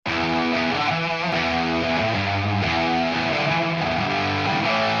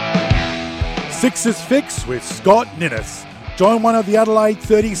Sixers Fix with Scott Ninnis. Join one of the Adelaide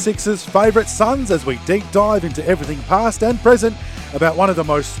 36ers' favourite sons as we deep dive into everything past and present about one of the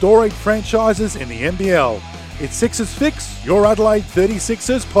most storied franchises in the NBL. It's Sixers Fix, your Adelaide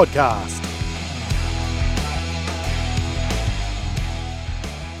 36ers podcast.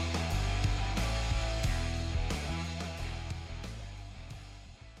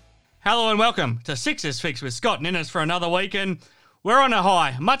 Hello and welcome to Sixers Fix with Scott Ninnis for another week, and we're on a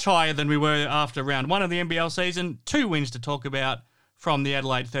high, much higher than we were after round one of the NBL season. 2 wins to talk about from the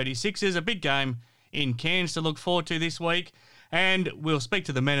Adelaide 36ers, a big game in Cairns to look forward to this week, and we'll speak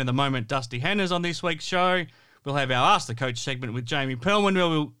to the men of the moment, Dusty Hannahs, on this week's show. We'll have our Ask the Coach segment with Jamie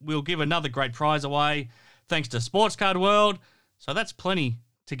Perlman. We'll give another great prize away thanks to Sports Card World, so that's plenty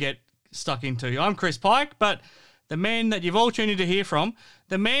to get stuck into. I'm Chris Pike, but the man that you've all tuned in to hear from,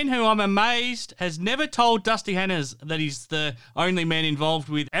 the man who I'm amazed has never told Dusty Hannahs that he's the only man involved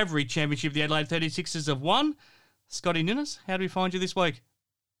with every championship the Adelaide 36ers have won. Scotty Ninnis, how do we find you this week?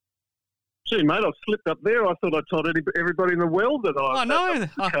 Gee, mate, I've slipped up there. I thought I told everybody in the world that I. Oh no,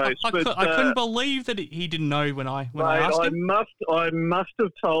 I couldn't believe that he didn't know when I asked him. I must have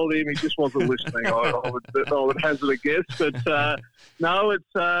told him. He just wasn't listening. I would hazard a guess, but no, it's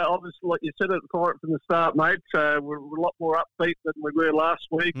obviously like you said it right from the start, mate. We're a lot more upbeat than we were last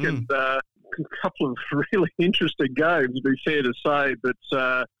week, and a couple of really interesting games, to be fair to say, but.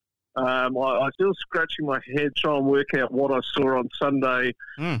 I'm still scratching my head trying to work out what I saw on Sunday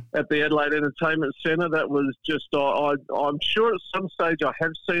at the Adelaide Entertainment Centre. That was just, I'm sure at some stage I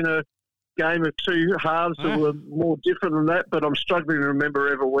have seen a game of two halves that were more different than that, but I'm struggling to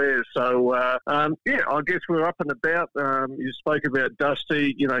remember everywhere. So, I guess we're up and about. You spoke about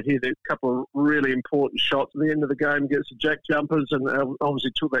Dusty, he had a couple of really important shots at the end of the game against the Jack Jumpers, and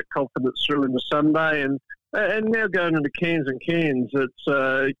obviously took that confidence through in the Sunday. And now going into Cairns, it's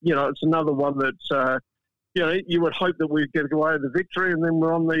it's another one that you would hope that we get away with the victory, and then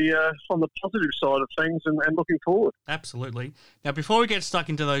we're on the positive side of things and looking forward. Absolutely. Now, before we get stuck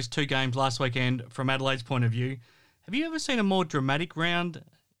into those 2 games last weekend, from Adelaide's point of view, have you ever seen a more dramatic round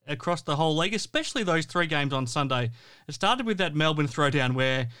across the whole league, especially those 3 games on Sunday? It started with that Melbourne throwdown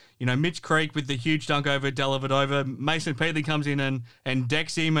where, Mitch Creek with the huge dunk over Dellavedova, Mason Peatley comes in and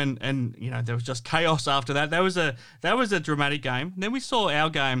decks him, and there was just chaos after that. That was a dramatic game. And then we saw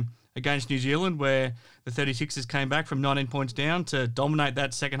our game against New Zealand where the 36ers came back from 19 points down to dominate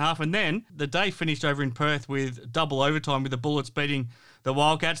that second half. And then the day finished over in Perth with double overtime with the Bullets beating the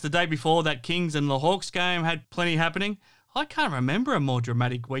Wildcats. The day before, that Kings and the Hawks game had plenty happening. I can't remember a more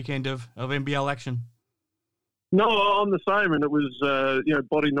dramatic weekend of NBL action. No, I'm the same, and it was,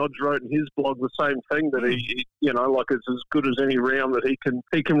 Body Nodge wrote in his blog the same thing, that he it's as good as any round that he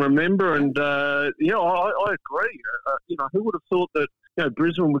can remember, and I agree. Who would have thought that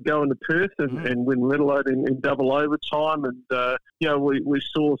Brisbane would go into Perth and win Adelaide in double overtime, and we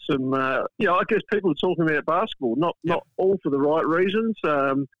saw some. I guess people are talking about basketball, not all for the right reasons.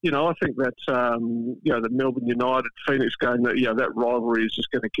 I think that the Melbourne United Phoenix game, that rivalry is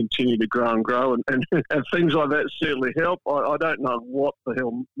just going to continue to grow and grow, and things like that certainly help. I don't know what the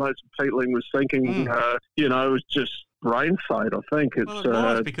hell Mason Peatling was thinking. It was just brain fade. I think it's it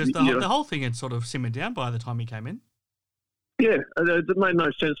was because the whole thing had sort of simmered down by the time he came in. Yeah, it made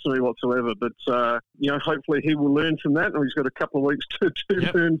no sense to me whatsoever. But hopefully he will learn from that, and he's got a couple of weeks to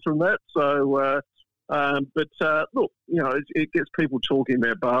learn from that. So, look, it gets people talking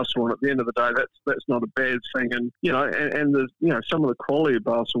about basketball, and at the end of the day, that's not a bad thing. And some of the quality of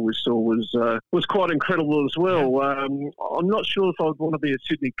basketball we saw was quite incredible as well. Yeah. I'm not sure if I'd want to be a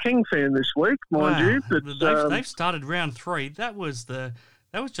Sydney King fan this week, mind you. But they've started round 3. That was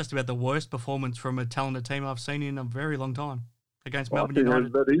just about the worst performance from a talented team I've seen in a very long time against Melbourne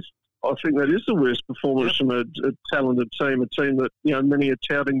United. I think that is the worst performance from a talented team, a team that many are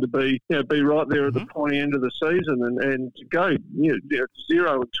touting to be right there at the pointy end of the season, and to go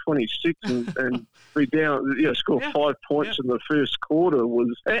 0-26 and be down, score 5 points in the first quarter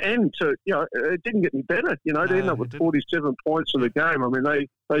was, and to it didn't get any better. To end up with 47 points in the game. I mean,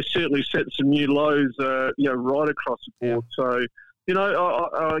 they certainly set some new lows, right across the board. So.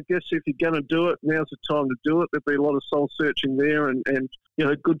 I guess if you're going to do it, now's the time to do it. There'll be a lot of soul searching there, and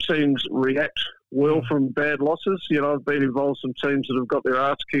good teams react well from bad losses. I've been involved in some teams that have got their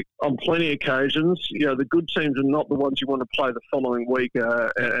ass kicked on plenty of occasions. The good teams are not the ones you want to play the following week,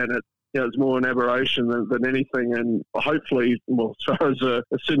 and it's more an aberration than anything. And hopefully, well, as far as a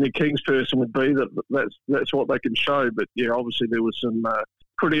Sydney Kings person would be, that's what they can show. But obviously there was some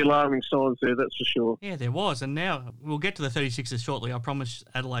pretty alarming signs there, that's for sure. Yeah, there was. And now we'll get to the 36ers shortly, I promise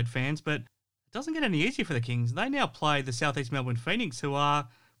Adelaide fans, but it doesn't get any easier for the Kings. They now play the Southeast Melbourne Phoenix, who are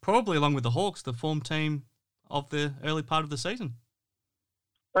probably along with the Hawks, the form team of the early part of the season.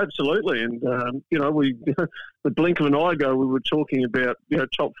 Absolutely, and we the blink of an eye ago, we were talking about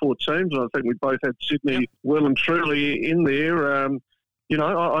top 4 teams, and I think we both had Sydney well and truly in there. I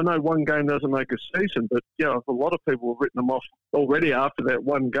know one game doesn't make a season, but a lot of people have written them off already after that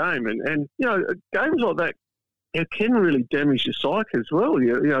one game, and games like that, it can really damage your psyche as well.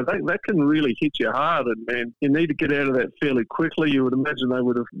 That can really hit you hard, and you need to get out of that fairly quickly. You would imagine they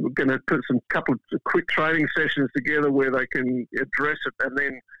would have going to put couple of quick training sessions together where they can address it, and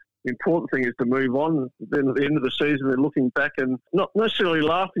then the important thing is to move on. Then at the end of the season, they're looking back and not necessarily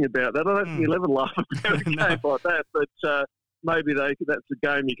laughing about that. I don't think you'll ever laugh about a game like that, but maybe that's a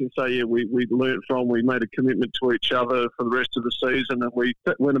game you can say, we learnt from, we made a commitment to each other for the rest of the season, and we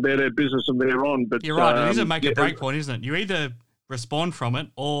went about our business from there on. But you're right, it is a make or break point, isn't it? You either respond from it,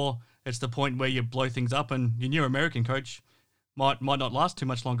 or it's the point where you blow things up, and your new American coach might not last too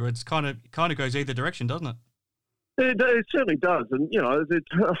much longer. It's kind of goes either direction, doesn't it? It certainly does, and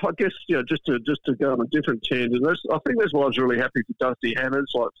I guess just to go on a different tangent, I think that's why I was really happy for Dusty Hannahs,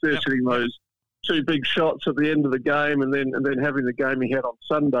 like first hitting those 2 big shots at the end of the game, and then having the game he had on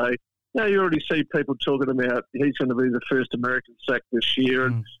Sunday. You already see people talking about he's going to be the first American sack this year,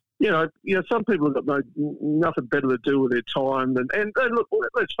 and some people have got nothing better to do with their time. And look,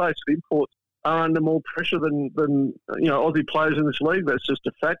 let's face it, imports are under more pressure than Aussie players in this league. That's just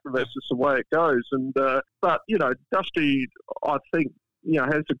a fact, and that's just the way it goes. And but Dusty, I think,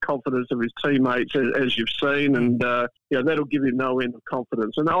 has the confidence of his teammates, as you've seen, and that'll give him no end of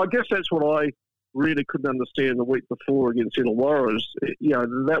confidence. And I guess that's what I really couldn't understand the week before against Illawarra.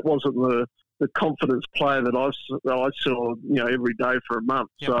 That wasn't the confidence player that I saw every day for a month.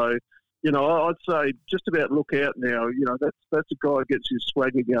 Yep. So I'd say just about look out now. That's a guy who gets his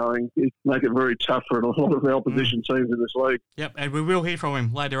swagger going. He make it very tough for a lot of the opposition teams in this league. Yep, and we will hear from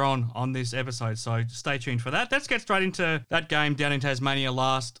him later on this episode, so stay tuned for that. Let's get straight into that game down in Tasmania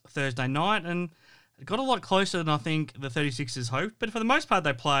last Thursday night, and it got a lot closer than I think the 36ers hoped, but for the most part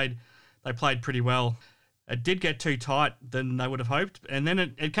they played pretty well. It did get too tight than they would have hoped, and then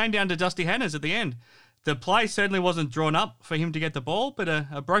it came down to Dusty Hannahs at the end. The play certainly wasn't drawn up for him to get the ball, but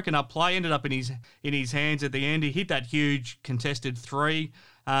a broken up play ended up in his hands at the end. He hit that huge contested 3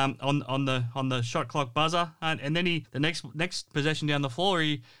 on the shot clock buzzer, and then the next possession down the floor,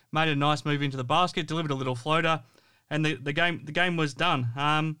 he made a nice move into the basket, delivered a little floater, and the game was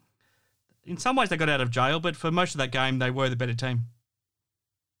done. In some ways they got out of jail, but for most of that game they were the better team.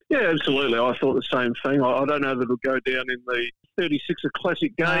 Yeah, absolutely. I thought the same thing. I don't know that it'll go down in the 36er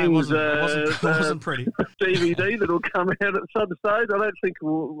Classic Games it wasn't pretty. DVD that'll come out at some stage. I don't think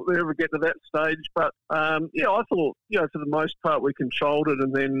we'll ever get to that stage. But, I thought, for the most part we controlled it,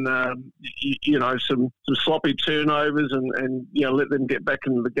 and then, some sloppy turnovers and let them get back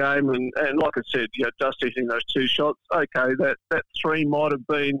into the game. And like I said, Dusty hitting those 2 shots, okay, that 3 might have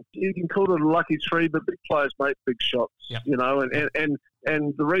been, you can call it a lucky 3, but big players make big shots, yep.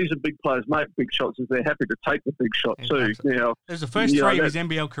 And the reason big players make big shots is they're happy to take the big shot too. Exactly. Now, it was the first 3 of his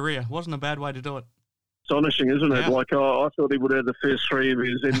NBL career. Wasn't a bad way to do it. Astonishing, isn't it? Like, I thought he would have the first 3 of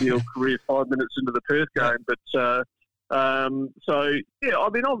his NBL career 5 minutes into the Perth game. But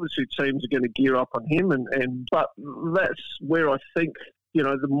obviously teams are going to gear up on him, but that's where I think,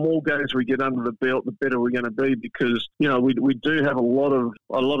 the more games we get under the belt, the better we're going to be, because, we do have a lot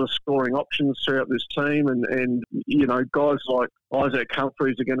of scoring options throughout this team, and guys like Isaac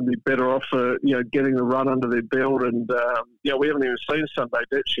Humphries are going to be better off for, getting the run under their belt, and, we haven't even seen Sunday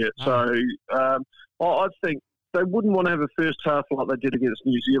Dets yet. So, I think they wouldn't want to have a first half like they did against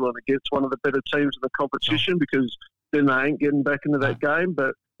New Zealand, against one of the better teams in the competition, because then they ain't getting back into that game,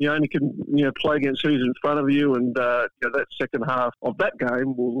 but you only can play against who's in front of you, and that second half of that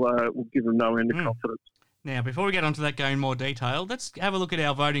game will give them no end of confidence. Now, before we get onto that game in more detail, let's have a look at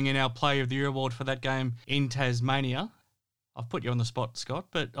our voting in our Player of the Year award for that game in Tasmania. I've put you on the spot, Scott,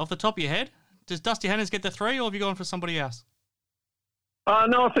 but off the top of your head, does Dusty Hannahs get the 3, or have you gone for somebody else?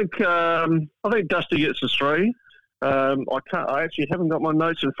 No, I think Dusty gets the 3. I actually haven't got my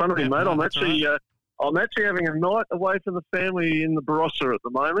notes in front of me, mate. No, I'm actually having a night away from the family in the Barossa at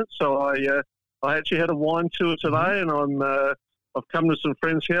the moment, so I actually had a wine tour today, and I've come to some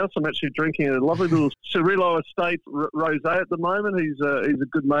friend's house. I'm actually drinking a lovely little Cirillo Estate rosé at the moment. He's a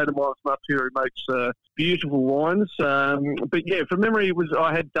good mate of mine from up here who makes beautiful wines. But yeah, from memory,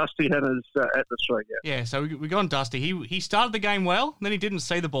 I had Dusty Hannahs at the 3. Yeah, so we got on Dusty. He started the game well, then he didn't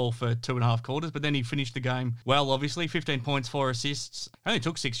see the ball for 2.5 quarters, but then he finished the game well, obviously. 15 points, 4 assists. Only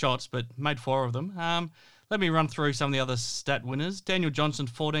took 6 shots, but made 4 of them. Let me run through some of the other stat winners. Daniel Johnson,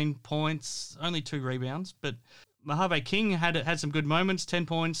 14 points, only 2 rebounds, but Mojave King had some good moments, 10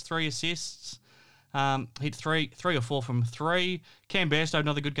 points, 3 assists, hit three or four from 3. Cam Bairstow,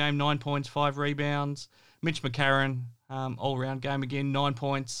 another good game, 9 points, 5 rebounds. Mitch McCarron, all-round game again, 9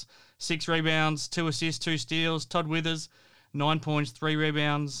 points, 6 rebounds, 2 assists, 2 steals. Todd Withers, 9 points, 3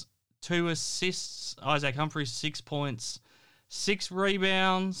 rebounds, 2 assists. Isaac Humphries, 6 points, 6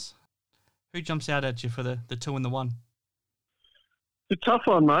 rebounds. Who jumps out at you for the 2 and the 1? It's a tough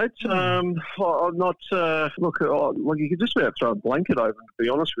one, mate. I'm not look. You could just about throw a blanket over them, to be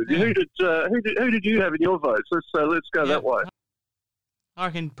honest with you. Yeah. Who did you have in your votes? Let's go that way. I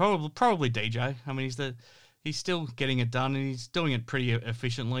reckon probably DJ. I mean, he's still getting it done, and he's doing it pretty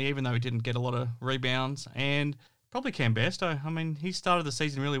efficiently, even though he didn't get a lot of rebounds. And probably Cam Bairstow. I mean, he started the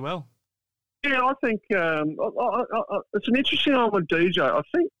season really well. Yeah, I think it's an interesting one with DJ. I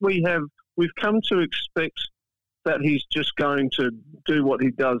think we've come to expect that he's just going to do what he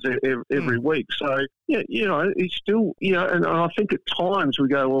does every week. So, yeah, he's still, and I think at times we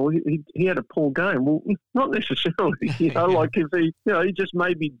go, well, he had a poor game. Well, not necessarily, like if he just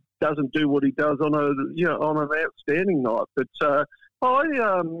maybe doesn't do what he does on an outstanding night. But I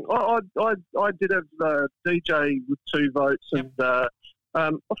did have DJ with 2 votes, and I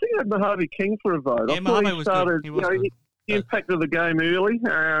think I had Mojave King for a vote. Yeah, Mojave was good. He was good. He impacted the game early,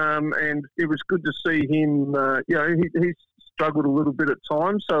 and it was good to see him. He's struggled a little bit at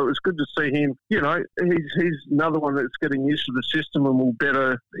times, so it was good to see him. He's another one that's getting used to the system and will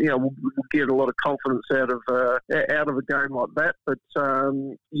better. We'll get a lot of confidence out of a game like that. But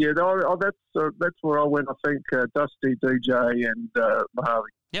that's where I went. I think Dusty, DJ, and Mojave.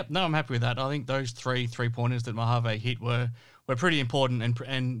 Yep, no, I'm happy with that. I think those 3-pointers that Mojave hit were pretty important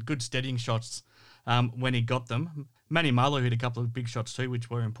and good steadying shots when he got them. Manny Marlowe hit a couple of big shots too, which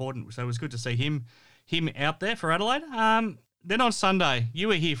were important. So it was good to see him out there for Adelaide. Then on Sunday, you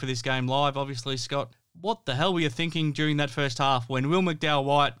were here for this game live, obviously, Scott. What the hell were you thinking during that first half when Will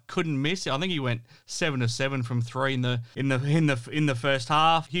McDowell-White couldn't miss? I think he went 7 of 7 from 3 in the first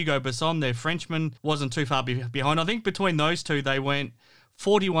half. Hugo Besson, their Frenchman, wasn't too far behind. I think between those two, they went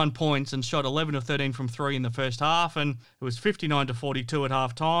 41 points and shot 11 of 13 from 3 in the first half, and it was 59-42 at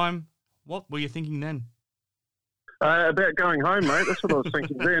half time. What were you thinking then? About going home, mate. That's what I was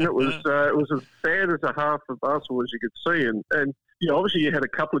thinking then. It was as bad as a half of basketball as you could see, and obviously you had a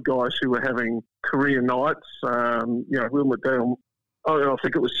couple of guys who were having career nights. Will McDowell, I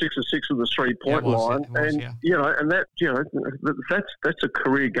think it was 6 of 6 with the 3-point line, that's a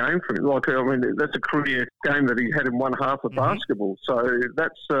career game for him. That's a career game that he had in one half of basketball. So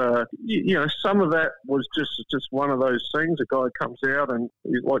that's some of that was just one of those things. A guy comes out and,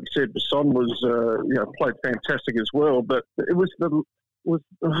 like you said, Besson was played fantastic as well. But it was I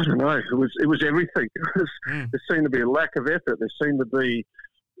don't know. It was everything. There seemed to be a lack of effort. There seemed to be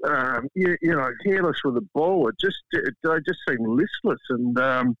careless with the ball. They just seemed listless, and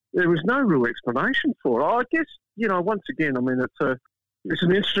there was no real explanation for it. I guess, once again, I mean, it's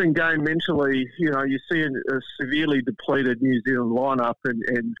an interesting game mentally. You see a severely depleted New Zealand lineup, and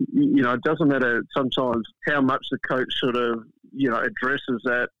it doesn't matter sometimes how much the coach sort of addresses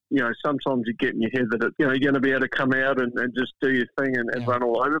that. Sometimes you get in your head that you're going to be able to come out and just do your thing and run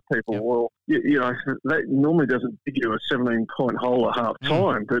all over people. Yep. Well, that normally doesn't give you a 17-point hole at half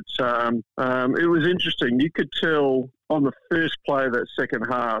time. But it was interesting. You could tell on the first play of that second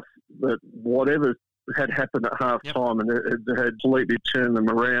half that whatever had happened at half time, and it had completely turned them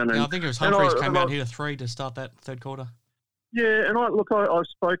around. I think it was Humphries came out and hit a 3 to start that third quarter. Yeah, and I've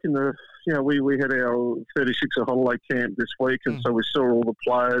spoken to, we had our 36er holiday camp this week, and so we saw all the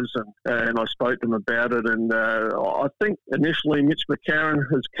players, and I spoke to them about it, and I think initially Mitch McCarron,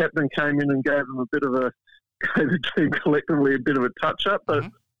 as captain, came in and gave them gave the team collectively a bit of a touch-up, but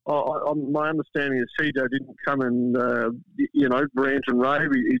my understanding is CJ didn't come and, rant and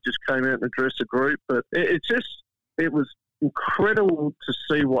rave. He just came out and addressed the group, but it was incredible to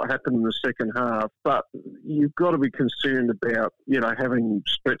see what happened in the second half, but you've got to be concerned about having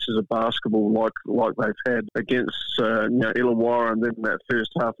stretches of basketball like they've had against Illawarra, and then that first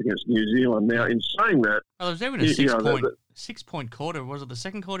half against New Zealand. Now, in saying that, there was even a 6-point quarter. Was it the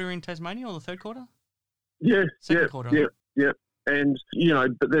second quarter in Tasmania or the third quarter? Yeah, second quarter. Yeah. And,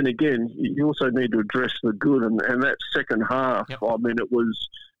 but then again, you also need to address the good, and that second half, I mean, it was.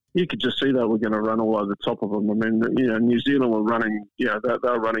 You could just see they were going to run all over the top of them. I mean, New Zealand were running, they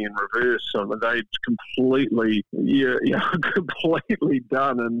were running in reverse. So they completely, completely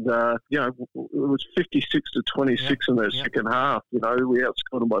done. And, it was 56-26 in that second half. We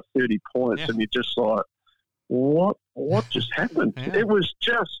outscored them by 30 points, and you're just like, what just happened? It was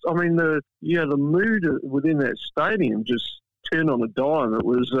just, I mean, the mood within that stadium just turn on a dime. It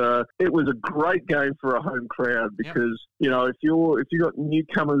was a great game for a home crowd because if you got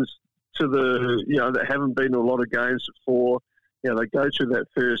newcomers to that haven't been to a lot of games before. They go through that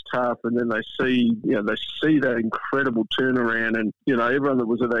first half and then they see that incredible turnaround, and everyone that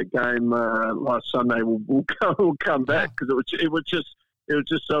was at that game last Sunday will come back because it was just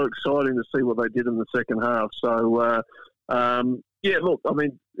so exciting to see what they did in the second half. So look, I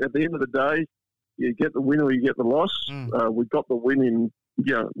mean, at the end of the day, you get the win or you get the loss. We got the win in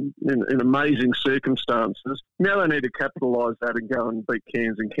amazing circumstances. Now they need to capitalise that and go and beat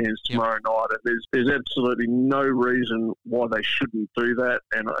Cairns tomorrow night. And there's absolutely no reason why they shouldn't do that.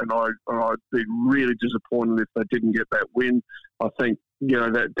 And I'd be really disappointed if they didn't get that win. I think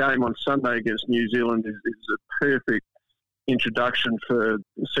that game on Sunday against New Zealand is a perfect introduction for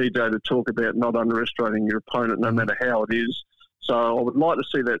CJ to talk about not underestimating your opponent, no matter how it is. So I would like to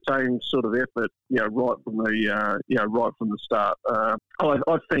see that same sort of effort, right from the start. I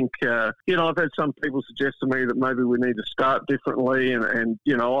think, I've had some people suggest to me that maybe we need to start differently, and I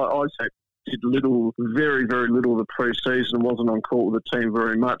did very, very little of the pre-season, wasn't on court with the team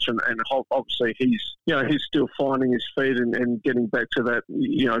very much, and obviously he's still finding his feet and getting back to that,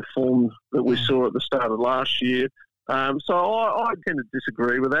 form that we saw at the start of last year. So I tend to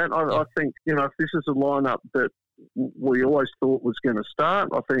disagree with that. I think, if this is a lineup that we always thought was going to start,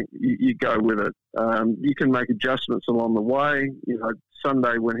 I think you go with it. You can make adjustments along the way.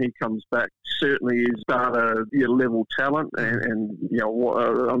 Sunday when he comes back certainly is starter level talent, and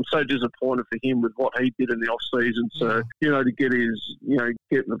I'm so disappointed for him with what he did in the off season. So to get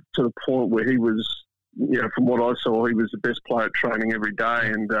to the point where he was. From what I saw, he was the best player at training every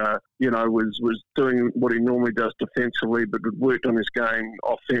day, and was doing what he normally does defensively, but had worked on his game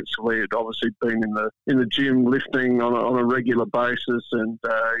offensively. Had obviously been in the gym lifting on a regular basis, and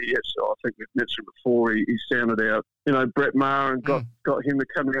I think we've mentioned before he sounded out Brett Maher and got him to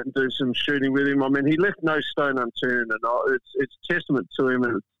come out and do some shooting with him. I mean, he left no stone unturned, and it's testament to him.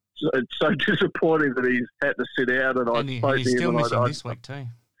 And it's so disappointing that he's had to sit out. And he's still missing this week too.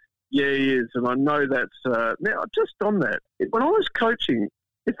 Yeah, he is, and I know that's... now, just on that, when I was coaching,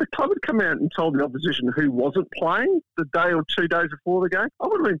 if the club had come out and told the opposition who wasn't playing the day or 2 days before the game, I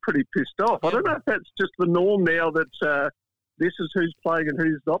would have been pretty pissed off. I don't know if that's just the norm now that this is who's playing and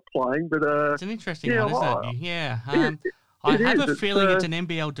who's not playing, but... it's an interesting one, isn't it? Yeah. I have a feeling it's an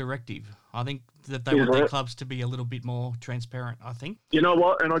NBL directive. I think that they want their clubs to be a little bit more transparent, I think. You know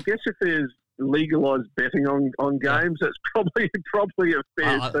what? And I guess if there's legalised betting on games, that's probably a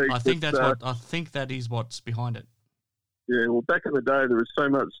fair thing. I think that is what's behind it. Yeah, well, back in the day, there was so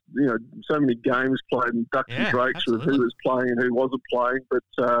much, so many games played and ducks and drakes with who was playing and who wasn't playing. But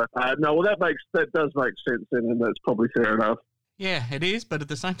that does make sense, then, and that's probably fair enough. Yeah, it is, but at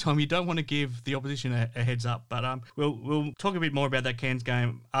the same time, you don't want to give the opposition a heads up. But we'll talk a bit more about that Cairns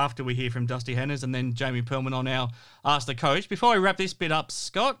game after we hear from Dusty Hannahs and then Jamie Perlman on our Ask the Coach. Before we wrap this bit up,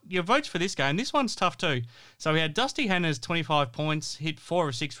 Scott, your votes for this game, this one's tough too. So we had Dusty Hannahs, 25 points, hit 4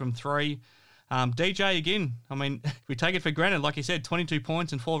 of 6 from 3. DJ, again, I mean, we take it for granted, like you said, 22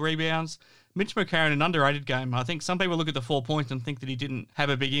 points and 4 rebounds. Mitch McCarron, an underrated game. I think some people look at the 4 points and think that he didn't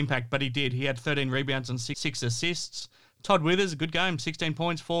have a big impact, but he did. He had 13 rebounds and 6 assists. Todd Withers, a good game, 16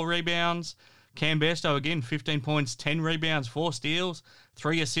 points, 4 rebounds. Cam Bairstow, again, 15 points, 10 rebounds, 4 steals,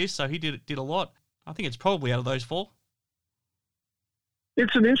 3 assists, so he did a lot. I think it's probably out of those 4.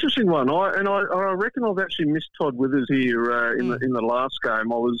 It's an interesting one. I reckon I've actually missed Todd Withers here in the last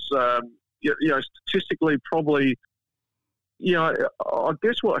game. I was, statistically probably... I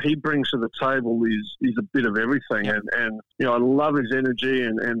guess what he brings to the table is a bit of everything, and I love his energy.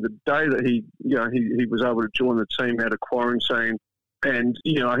 And the day that he was able to join the team out of quarantine, and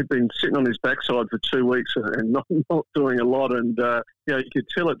he'd been sitting on his backside for 2 weeks and not doing a lot, and you could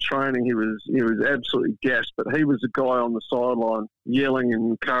tell at training he was absolutely gassed. But he was the guy on the sideline yelling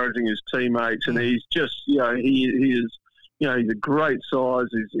and encouraging his teammates, and he's just he is he's a great size.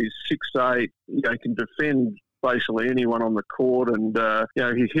 He's 6'8". He can defend basically anyone on the court, and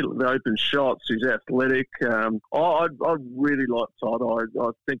he hit the open shots. He's athletic. I really like Todd. I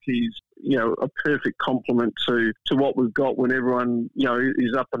think he's a perfect complement to what we've got when everyone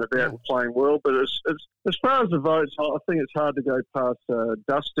is up and about and playing well. But as far as the votes, I think it's hard to go past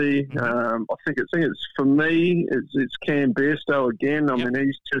Dusty. I think it's for me. It's Cam Bairstow again. I mean,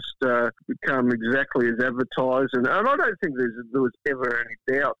 he's just become exactly as advertised, and I don't think there was ever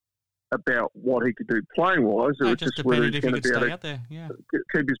any doubt about what he could do playing wise. It No, was just just whether depended he's if he going to could be stay able out there. Yeah. to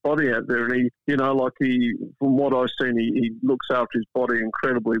keep his body out there. And from what I've seen, he looks after his body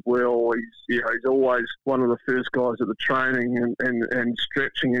incredibly well. He's always one of the first guys at the training and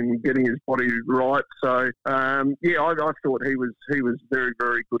stretching and getting his body right. So I thought he was very,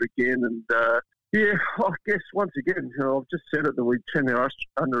 very good again. And I guess once again, I've just said it that we tend to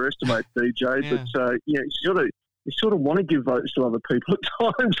underestimate DJ, Yeah. but you sort of want to give votes to other people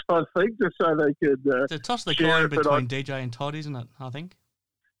at times, I think, just so they could. It's a toss the share coin it, but between DJ and Todd, isn't it? I think.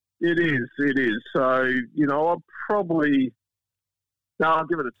 It is. So, I'll probably. No, I'll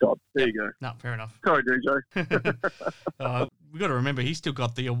give it a Todd. There you go. No, fair enough. Sorry, DJ. We've got to remember he's still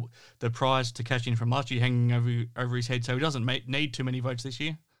got the prize to cash in from last year hanging over his head, so he doesn't need too many votes this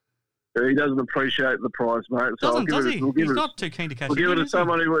year. He doesn't appreciate the prize, mate. So Does he? He's not too keen to cash in. We'll give it to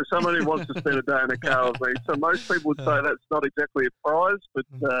somebody who wants to spend a day in a car with me. So most people would say that's not exactly a prize, but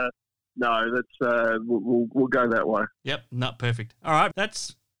no, that's we'll go that way. Yep, not perfect. All right,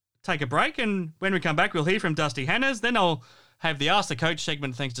 let's take a break, and when we come back, we'll hear from Dusty Hannahs. Then I'll have the Ask the Coach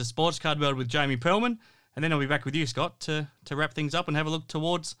segment thanks to Sports Card World with Jamie Perlman, and then I'll be back with you, Scott, to wrap things up and have a look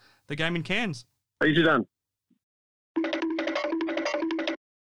towards the game in Cairns. Easy done.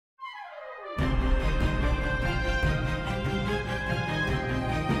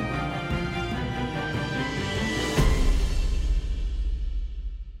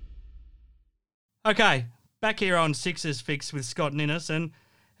 Okay, back here on Sixers Fix with Scott Ninnis, and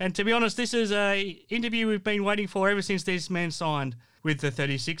to be honest, this is a interview we've been waiting for ever since this man signed with the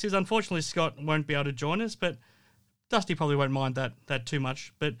 36ers. Unfortunately, Scott won't be able to join us, but Dusty probably won't mind that too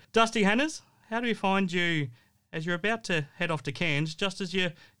much. But Dusty Hannahs, how do we find you as you're about to head off to Cairns, just as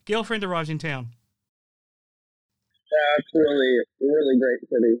your girlfriend arrives in town? It's really, really great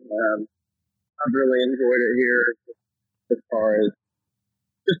city. I've really enjoyed it here as far as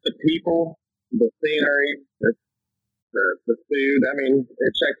just the people, the scenery, the food. I mean,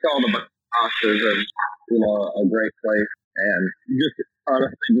 it checks all the boxes of, a great place. And just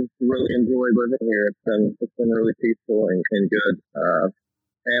honestly, just really enjoy living here. It's been really peaceful and good.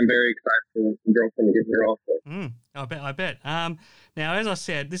 I'm very excited for the girlfriend to get here also. I bet. Now, as I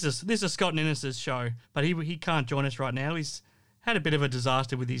said, this is Scott Ninnis' show, but he can't join us right now. He's had a bit of a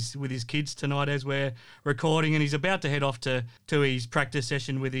disaster with his kids tonight as we're recording, and he's about to head off to his practice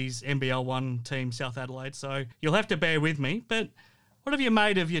session with his NBL 1 team, South Adelaide. So you'll have to bear with me. But what have you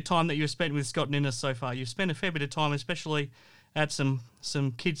made of your time that you've spent with Scott Ninnis so far? You've spent a fair bit of time, especially at some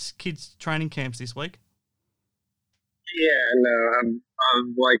kids training camps this week. Yeah, no,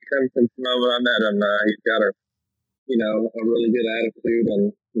 I've liked him since the moment I met him. He's got a really good attitude,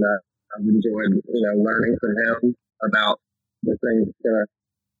 and I've enjoyed, learning from him about the things it's going to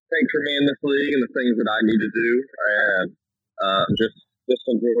take for me in this league and the things that I need to do, and just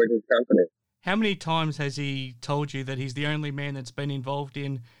enjoyed his company. How many times has he told you that he's the only man that's been involved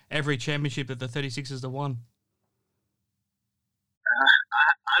in every championship that the 36ers have won?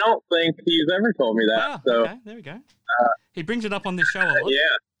 I don't think he's ever told me that. Okay, there we go. He brings it up on this show a lot.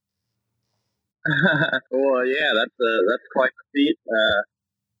 Yeah. Well, yeah, that's quite the feat.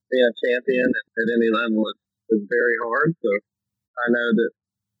 Being a champion at any level is very hard. So I know that,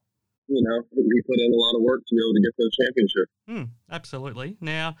 he put in a lot of work to be able to get those championships. Absolutely.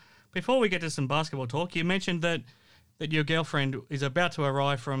 Now, before we get to some basketball talk, you mentioned that your girlfriend is about to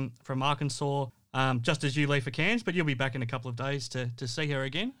arrive from Arkansas just as you leave for Cairns, but you'll be back in a couple of days to see her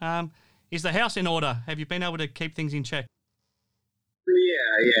again. Is the house in order? Have you been able to keep things in check?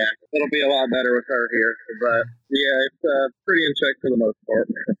 Yeah. It'll be a lot better with her here. But, yeah, it's pretty in check for the most part.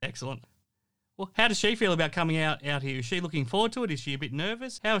 Excellent. Well, how does she feel about coming out here? Is she looking forward to it? Is she a bit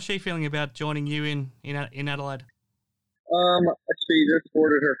nervous? How is she feeling about joining you in Adelaide? She just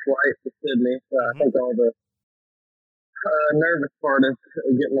ordered her flight to Sydney. So I think all the nervous part is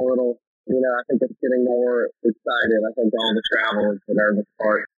getting a little, I think it's getting more excited. I think all the travel is the nervous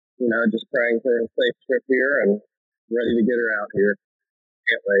part. Just praying for a safe trip here and ready to get her out here.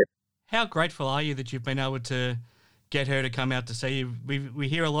 Can't wait. How grateful are you that you've been able to get her to come out to see you? We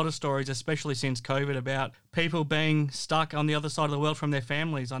hear a lot of stories, especially since COVID, about people being stuck on the other side of the world from their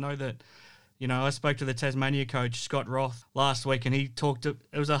families. I know that, I spoke to the Tasmania coach, Scott Roth, last week, and it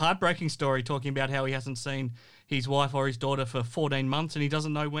was a heartbreaking story talking about how he hasn't seen his wife or his daughter for 14 months and he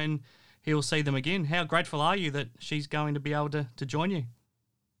doesn't know when he'll see them again. How grateful are you that she's going to be able to join you?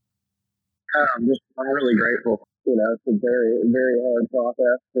 I'm really grateful. It's a very, very hard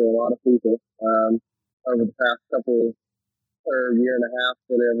process for a lot of people. Over the past year and a half,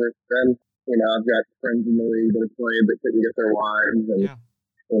 whatever it's been, I've got friends in the league that have played that couldn't get their wives, and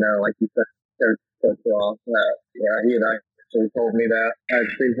like you said, Coach Ross, he and I actually told me that.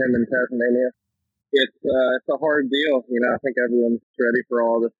 I'd seen him in Tasmania. It's a hard deal. I think everyone's ready for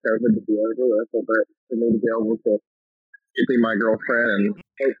all this COVID to be over with, but for me to be able to be my girlfriend and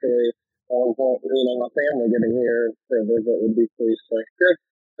hopefully, my family getting here to visit would be sweet. So just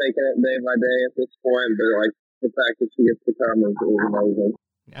taking it day by day at this point, but like the fact that she gets to come is amazing.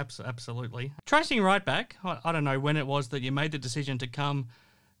 Absolutely. Tracing right back, I don't know when it was that you made the decision to come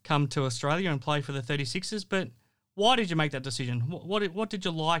to Australia and play for the 36ers, but why did you make that decision? What did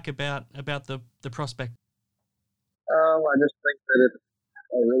you like about the prospect? I just think that it's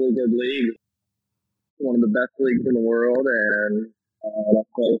a really good league, one of the best leagues in the world, and I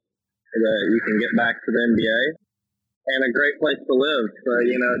think that you can get back to the NBA, and a great place to live. So,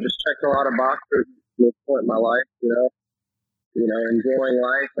 it just checks a lot of boxes at this point in my life, enjoying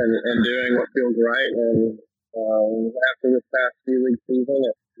life and doing what feels right. And after this past few league season,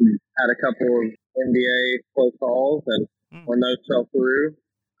 it had a couple of NBA close calls, and when those fell through,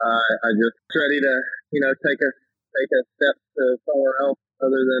 I just ready to, take a step to somewhere else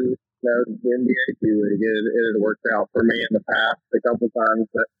other than the NBA league. It had worked out for me in the past a couple times,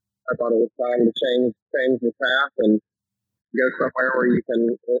 but I thought it was time to change the path and go somewhere where you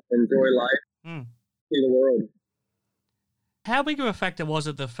can enjoy life, see the world. How big of a factor was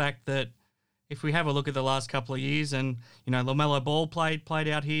it, the fact that if we have a look at the last couple of years and, LaMelo Ball played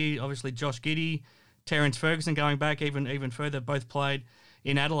out here, obviously Josh Giddey, Terrence Ferguson going back even further, both played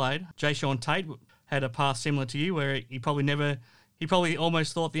in Adelaide. Jayshawn Tate had a path similar to you where he probably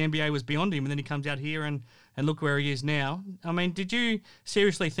almost thought the NBA was beyond him, and then he comes out here and look where he is now. I mean, did you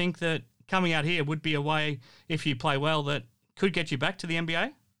seriously think that coming out here would be a way, if you play well, that could get you back to the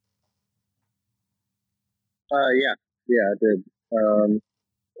NBA? Yeah, I did.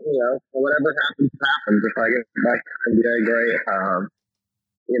 Whatever happens, happens. If I get back to the NBA, great.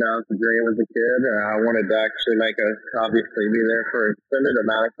 It's a dream as a kid, and I wanted to actually obviously be there for an extended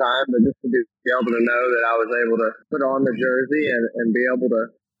amount of time, but just to be able to know that I was able to put on the jersey and be able to,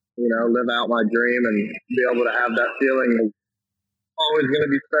 live out my dream and be able to have that feeling is always going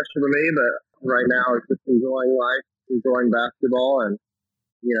to be special to me. But right now, it's just enjoying life, enjoying basketball, and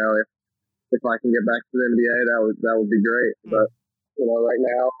if I can get back to the NBA, that would be great. But right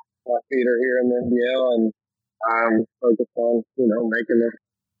now, my feet are here in the NBL, and I'm focused on making this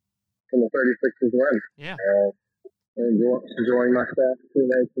in the 36ers win. Yeah. Enjoying my staff,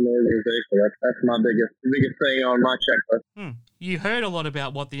 teammates, and the organization. That's my biggest thing on my checklist. You heard a lot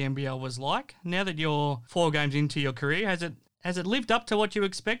about what the NBL was like. Now that you're 4 games into your career, has it lived up to what you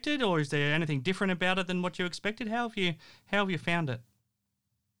expected, or is there anything different about it than what you expected? How have you found it?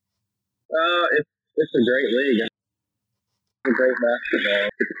 It's a great league. It's a great basketball.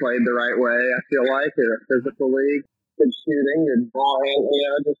 It's played the right way. I feel like it's a physical league. Good shooting, good ball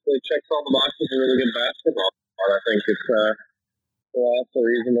handling. It checks all the boxes of really good basketball. I think it's that's the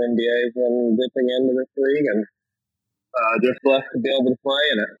reason the NBA has been dipping into this league, and just blessed to be able to play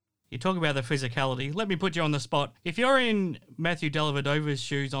in it. You talk about the physicality. Let me put you on the spot. If you're in Matthew Dellavedova's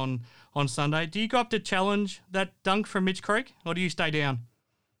shoes on Sunday, do you go up to challenge that dunk from Mitch Creek, or do you stay down?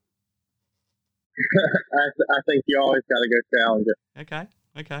 I think you always got to go challenge it.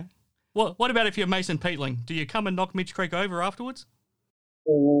 Okay. What about if you're Mason Peatling? Do you come and knock Mitch Creek over afterwards?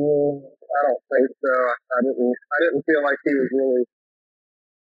 I don't think so. I didn't feel like he was really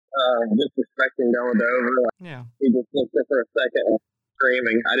disrespecting Dellavedova. Yeah. He just looked at for a second and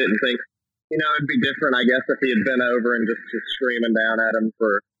screaming. I didn't think, it'd be different, I guess, if he had been over and just screaming down at him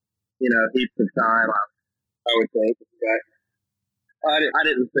for, heaps of time. I would think. But I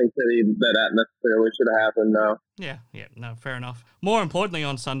didn't think that necessarily should have happened, no. Yeah, no, fair enough. More importantly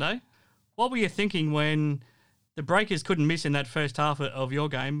on Sunday, what were you thinking when the Breakers couldn't miss in that first half of your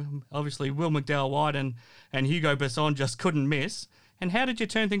game? Obviously, Will McDowell-White and Hugo Besson just couldn't miss. And how did you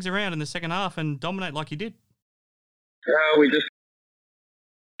turn things around in the second half and dominate like you did? We just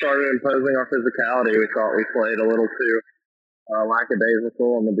started imposing our physicality. We thought we played a little too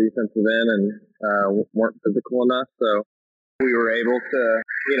lackadaisical on the defensive end and weren't physical enough. So we were able to,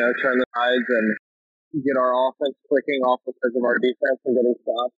 turn the tides and get our offense clicking off because of our defense and getting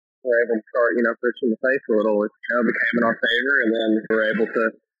stops. We were able to start, pushing the pace a little, which became in our favor, and then we were able to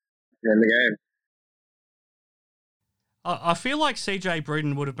win the game. I feel like CJ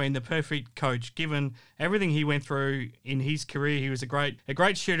Breeden would have been the perfect coach, given everything he went through in his career. He was a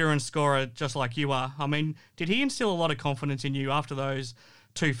great shooter and scorer, just like you are. I mean, did he instill a lot of confidence in you after those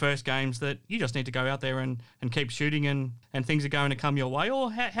 2 first games that you just need to go out there and keep shooting and things are going to come your way? Or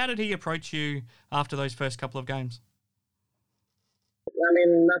how did he approach you after those first couple of games?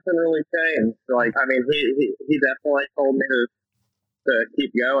 Nothing really changed. He definitely told me to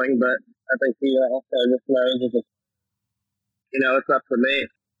keep going, but I think he also just knows it's up to me.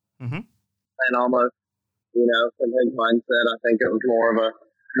 Mm-hmm. And almost, from his mindset, I think it was more of a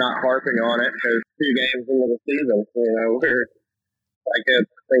not harping on it because 2 games into the season, we're like I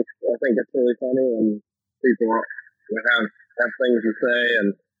think it's really funny when people have things to say,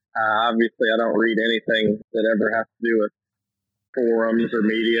 and obviously I don't read anything that ever has to do with forums or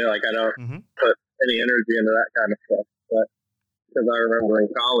media. Like I don't put any energy into that kind of stuff. But because I remember in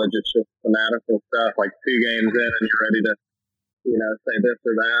college, it's just fanatical stuff. Like 2 games in, and you're ready to, say this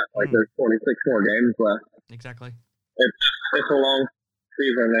or that. Like there's 26 more games left. Exactly. It's a long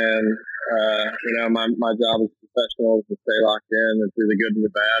season, and my job as a professional is to stay locked in and through the good and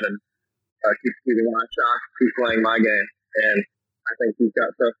the bad, and keep shooting my shots, keep playing my game. And I think he's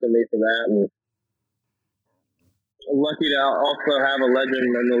got trust in me for that. And I'm lucky to also have a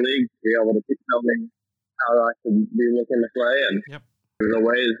legend in the league to be able to tell me how I should be looking to play and the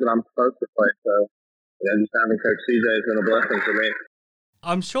ways that I'm supposed to play. So, just having Coach CJ has been a blessing for me.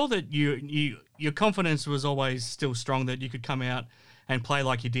 I'm sure that your confidence was always still strong that you could come out and play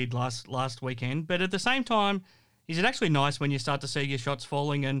like you did last weekend. But at the same time, is it actually nice when you start to see your shots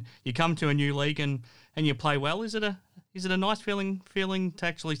falling and you come to a new league and you play well? Is it a nice feeling to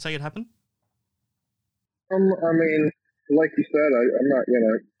actually see it happen? I mean, like you said, I'm not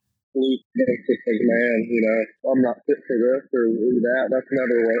gonna lose as man. I'm not fit for this or that. That's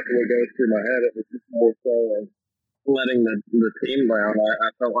never what goes through my head. It was just more so letting the team down. I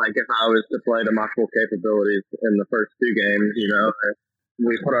felt like if I was to play to my full capabilities in the first 2 games,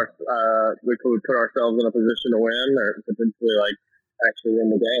 we could put ourselves in a position to win or potentially actually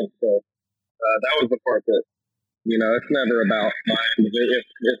win the game. So that was the part that it's never about mine.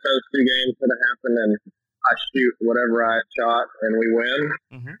 If those 2 games had happened and I shoot whatever I shot and we win,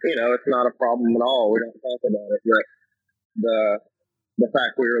 it's not a problem at all. We don't talk about it, but the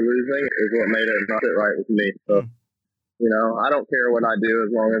fact we were losing is what made it not sit right with me. So. I don't care what I do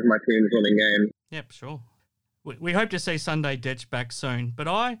as long as my team's winning games. Yep, sure. We hope to see Sunday Detch back soon, but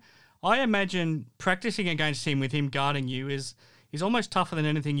I imagine practicing against him with him guarding you is almost tougher than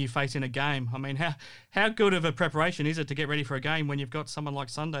anything you face in a game. I mean, how good of a preparation is it to get ready for a game when you've got someone like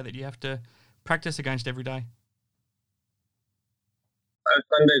Sunday that you have to practice against every day?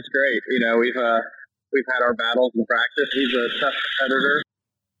 Sunday's great. We've had our battles in practice. He's a tough competitor.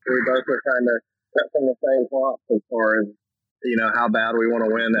 We both are kind of set from the same cloth as far as how bad we want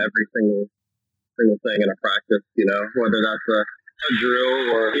to win every single thing in a practice. Whether that's a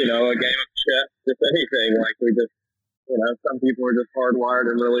drill or a game of chess, just anything. Like we just some people are just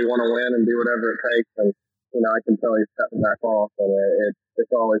hardwired and really want to win and do whatever it takes. And I can tell he's cutting back off, and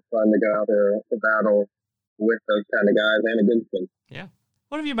it's always fun to go out there to battle with those kind of guys and against them. Yeah.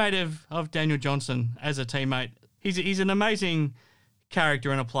 What have you made of Daniel Johnson as a teammate? He's an amazing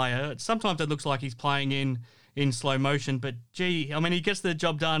character and a player. Sometimes it looks like he's playing in slow motion, but he gets the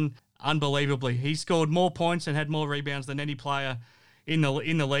job done unbelievably. He scored more points and had more rebounds than any player in the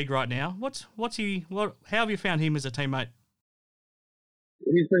league right now. How have you found him as a teammate?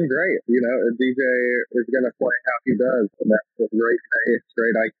 He's been great. DJ is going to play how he does, and that's a great pace,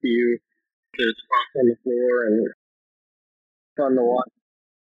 great IQ. There's spots on the floor, and fun to watch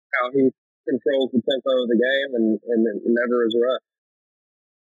how he controls the tempo of the game, and it never is rough.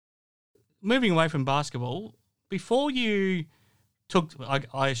 Moving away from basketball, before you took,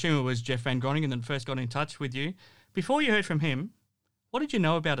 I assume it was Jeff Van Groningen that first got in touch with you. Before you heard from him, what did you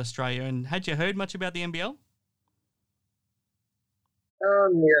know about Australia, and had you heard much about the NBL?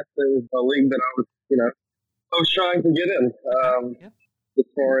 Yes, it was a league that I was trying to get in. As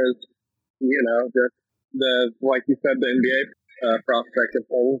far as just like you said, the NBA prospect of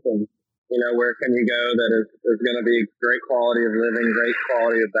things, and where can you go that is going to be great quality of living, great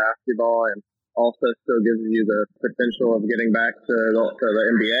quality of basketball, and also still gives you the potential of getting back to the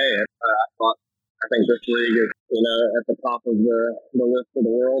NBA. I think this league is, at the top of the list of the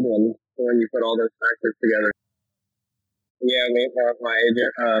world when you put all those factors together. Yeah, my agent,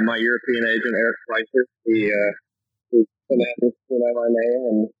 my European agent, Eric Spicer, he connected my name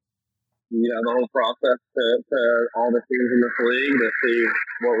and the whole process to all the teams in this league to see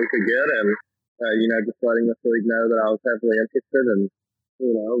what we could get, and just letting this league know that I was heavily interested, and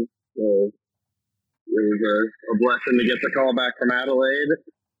it was a blessing to get the call back from Adelaide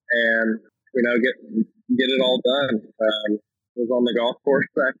and get it all done. It was on the golf course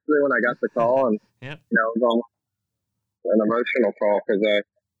actually when I got the call, and it was almost an emotional call because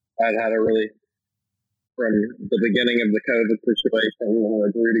I'd had a really, from the beginning of the COVID situation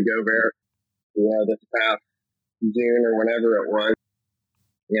with Rudy Gobert, this past June or whenever it was,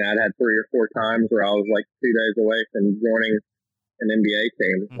 I'd had 3 or 4 times where I was like 2 days away from joining an NBA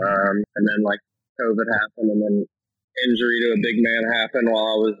team. And then COVID happened, and then injury to a big man happen while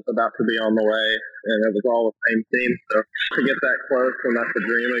I was about to be on the way, and it was all the same team. So to get that close, and that's a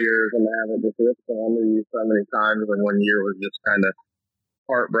dream of yours, and to have it just ripped on you so many times in 1 year was just kind of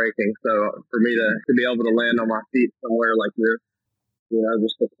heartbreaking. So for me to be able to land on my feet somewhere like this,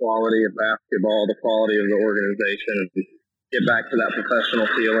 just the quality of basketball, the quality of the organization, and to get back to that professional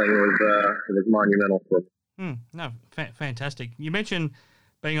feeling was monumental for me. No, fantastic. You mentioned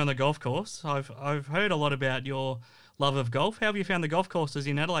being on the golf course. I've heard a lot about your love of golf. How have you found the golf courses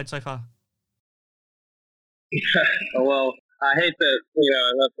in Adelaide so far? Well, I hate that,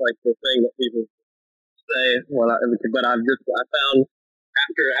 that's like the thing that people say, but I found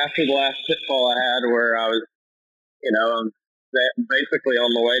after the last pitfall I had where I was, basically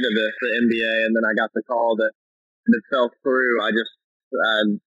on the way to the NBA, and then I got the call that it fell through. I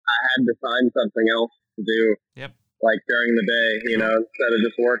had to find something else to do. Yep. Like during the day, instead of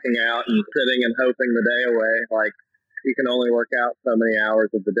just working out and sitting and hoping the day away. Like you can only work out so many hours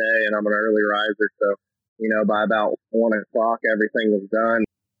of the day, and I'm an early riser, so by about 1 o'clock everything was done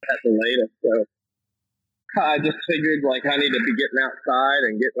at the latest. So I just figured like I need to be getting outside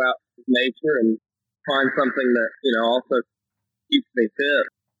and get out with nature and find something that also keeps me fit.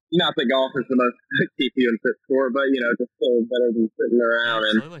 Not that golf is the most keep you in fit sport, but just feels better than sitting around.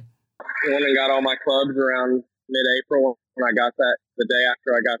 Absolutely. And went and got all my clubs around mid-April when I got that, the day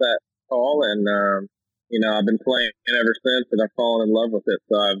after I got that call, and I've been playing ever since, and I've fallen in love with it.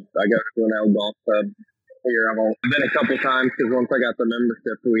 So I go to an old golf club here. I've been a couple times because once I got the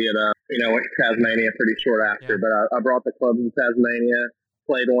membership, we had went to Tasmania pretty short after. Yeah. But I brought the clubs in Tasmania,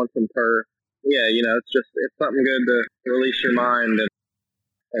 played once in Perth. Yeah, it's something good to release your mind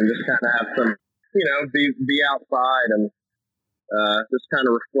and just kind of have some, be outside and just kind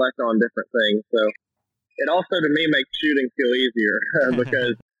of reflect on different things. So it also, to me, makes shooting feel easier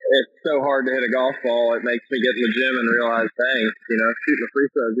because it's so hard to hit a golf ball. It makes me get in the gym and realize, dang, shooting a free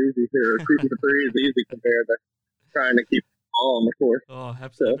throw is easy here. Shooting the three is easy compared to trying to keep the ball on the course. Oh,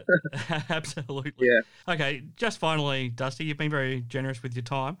 absolutely. Absolutely. Yeah. Okay, just finally, Dusty, you've been very generous with your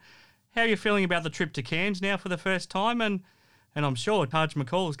time. How are you feeling about the trip to Cairns now for the first time? And I'm sure Taj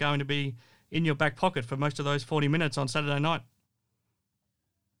McCall is going to be in your back pocket for most of those 40 minutes on Saturday night.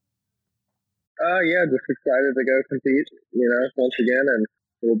 Yeah, just excited to go compete, once again, and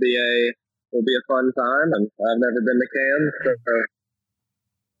it'll be a fun time. And I've never been to Cairns,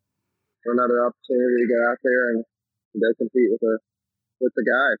 so another opportunity to go out there and go compete with the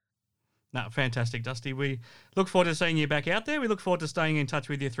guys. No, fantastic, Dusty. We look forward to seeing you back out there. We look forward to staying in touch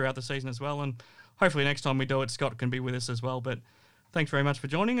with you throughout the season as well, and hopefully next time we do it, Scott can be with us as well. But thanks very much for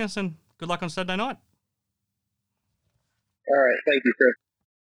joining us, and good luck on Saturday night. All right, thank you, Chris.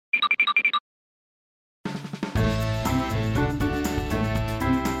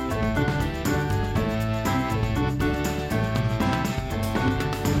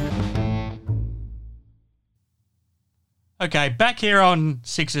 Okay, back here on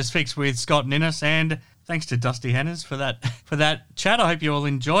Sixers Fix with Scott Ninnis, and thanks to Dusty Hanners for that chat. I hope you all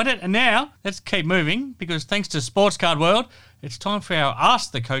enjoyed it. And now, let's keep moving, because thanks to Sports Card World, it's time for our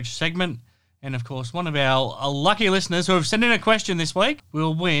Ask the Coach segment. And of course, one of our lucky listeners who have sent in a question this week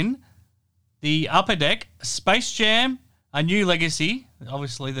will win the Upper Deck Space Jam, A New Legacy,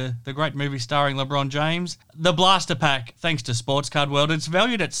 obviously the great movie starring LeBron James, the Blaster Pack, thanks to Sports Card World. It's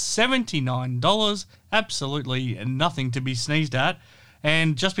valued at $79, absolutely nothing to be sneezed at.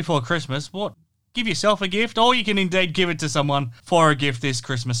 And just before Christmas, give yourself a gift, or you can indeed give it to someone for a gift this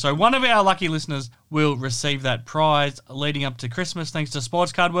Christmas. So one of our lucky listeners will receive that prize leading up to Christmas, thanks to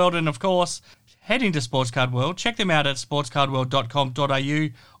Sports Card World. And of course, head into Sports Card World, check them out at sportscardworld.com.au,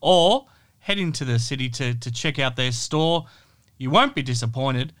 or head into the city to check out their store. You won't be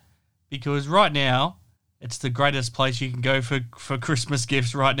disappointed, because right now, it's the greatest place you can go for Christmas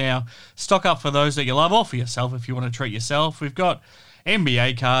gifts right now. Stock up for those that you love, or for yourself if you want to treat yourself. We've got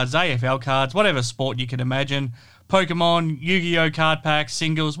NBA cards, AFL cards, whatever sport you can imagine, Pokemon, Yu-Gi-Oh card packs,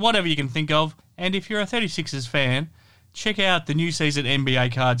 singles, whatever you can think of. And if you're a 36ers fan, check out the new season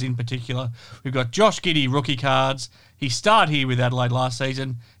NBA cards in particular. We've got Josh Giddey rookie cards. He started here with Adelaide last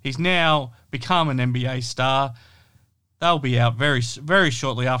season. He's now become an NBA star. They'll be out very, very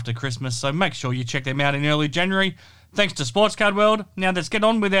shortly after Christmas, so make sure you check them out in early January. Thanks to Sports Card World. Now let's get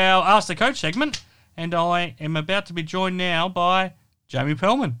on with our Ask the Coach segment, and I am about to be joined now by Jamie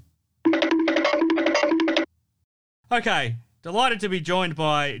Perlman. Okay, delighted to be joined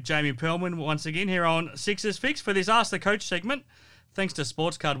by Jamie Perlman once again here on Sixers Fix for this Ask the Coach segment, thanks to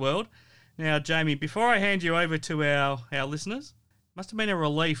Sports Card World. Now, Jamie, before I hand you over to our listeners, must have been a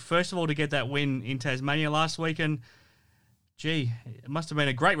relief, first of all, to get that win in Tasmania last week, and gee, it must have been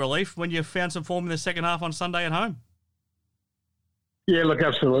a great relief when you found some form in the second half on Sunday at home. Yeah, look,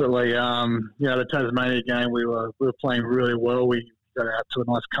 absolutely. The Tasmania game, we were playing really well. We got out to a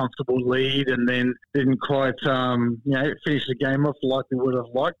nice, comfortable lead, and then didn't quite, finish the game off like we would have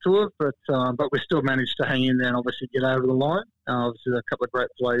liked to have. But we still managed to hang in there and obviously get over the line. Obviously, a couple of great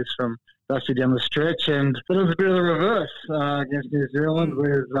plays from Dusty down the stretch, but it was a bit of the reverse against New Zealand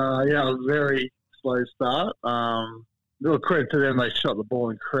with a very slow start. Credit to them, they shot the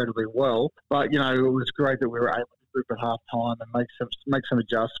ball incredibly well. But it was great that we were able to group at half time and make some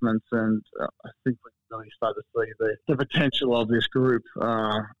adjustments, and I think we really start to see the potential of this group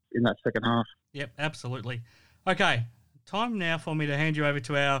in that second half. Yep, absolutely. Okay, time now for me to hand you over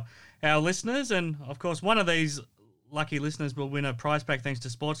to our listeners, and of course one of these lucky listeners will win a prize pack thanks to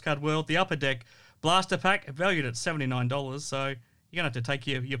Sports Card World, the Upper Deck Blaster Pack, valued at $79, so you're going to have to take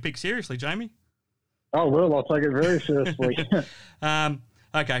your pick seriously, Jamie. Oh, well, I'll take it very seriously.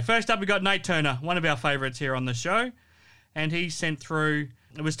 Okay, first up we got Nate Turner, one of our favourites here on the show, and he sent through,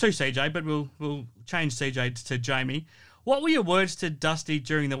 it was to CJ, but we'll change CJ to Jamie. What were your words to Dusty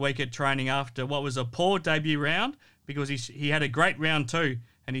during the week at training after what was a poor debut round? Because he had a great round too,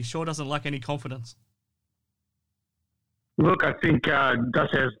 and he sure doesn't lack any confidence. Look, I think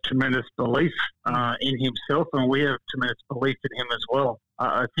Dusty has tremendous belief in himself, and we have tremendous belief in him as well.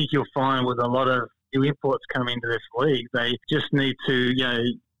 I think you'll find with a lot of new imports coming into this league, they just need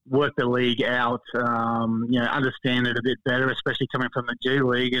to, work the league out, understand it a bit better, especially coming from the G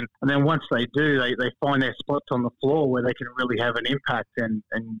League. And then once they do, they find their spots on the floor where they can really have an impact. And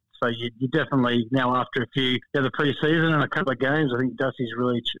so you definitely, now after the pre-season and a couple of games, I think Dusty's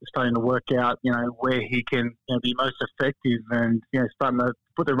really starting to work out, where he can be most effective and, starting to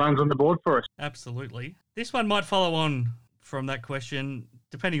put the runs on the board for us. Absolutely. This one might follow on from that question,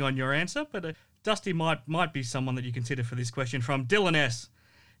 depending on your answer, but Dusty might be someone that you consider for this question from Dylan S.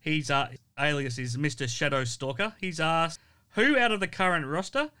 His alias is Mr. Shadow Stalker. He's asked, who out of the current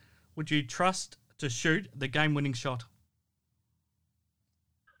roster would you trust to shoot the game-winning shot?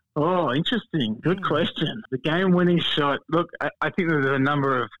 Oh, interesting. Good question. The game-winning shot. Look, I think there's a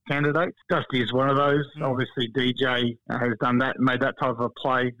number of candidates. Dusty is one of those. Obviously, DJ has done that, made that type of a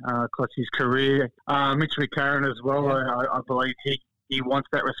play across his career. Mitch McCarron as well. Yeah. I believe he wants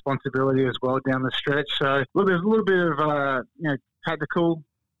that responsibility as well down the stretch. So, look, there's a little bit of tactical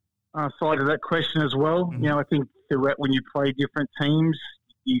side of that question as well. Mm-hmm. I think when you play different teams,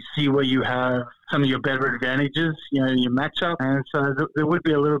 you see where you have some of your better advantages, in your matchup. And so there would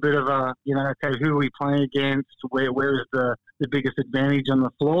be a little bit of okay, who are we playing against? Where is the biggest advantage on the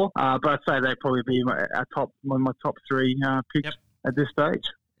floor? But I'd say they'd probably be one of my top three picks at this stage.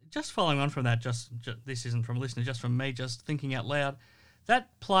 Just following on from that, just this isn't from a listener, just from me, just thinking out loud.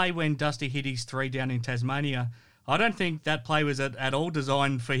 That play when Dusty hit his three down in Tasmania, I don't think that play was at all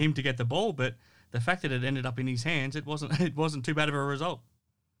designed for him to get the ball, but the fact that it ended up in his hands, it wasn't too bad of a result.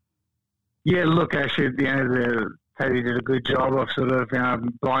 Yeah, look, actually, at the end of the Teddy did a good job of sort of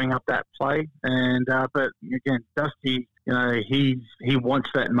blowing up that play, and but again, Dusty, he wants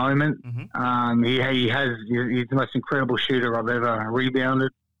that moment. Mm-hmm. He's the most incredible shooter I've ever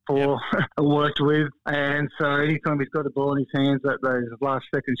rebounded for, worked with, and so anytime he's got the ball in his hands, those last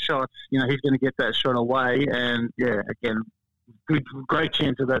second shots, he's going to get that shot away, and again, great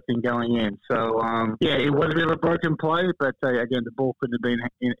chance of that thing going in. So it was a bit of a broken play, but again, the ball couldn't have been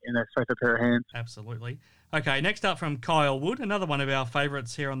in a safer pair of hands. Absolutely. Okay, next up from Kyle Wood, another one of our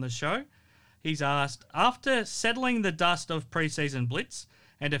favourites here on the show. He's asked, after settling the dust of pre-season blitz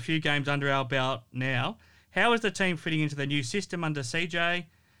and a few games under our belt now, how is the team fitting into the new system under CJ,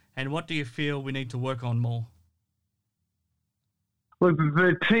 and what do you feel we need to work on more? Well,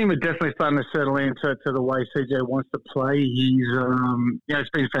 the team are definitely starting to settle into the way CJ wants to play. He's, it's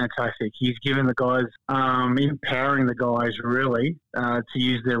been fantastic. He's given the guys, empowering the guys really to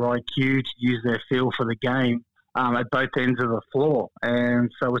use their IQ, to use their feel for the game at both ends of the floor.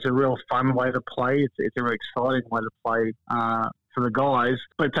 And so it's a real fun way to play. It's a really exciting way to play for the guys,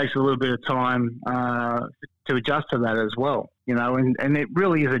 but it takes a little bit of time to adjust to that as well. And it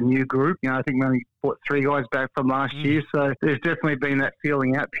really is a new group. I think we only brought 3 guys back from last year, so there's definitely been that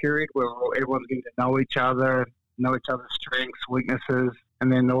feeling out period where everyone's getting to know each other's strengths, weaknesses, and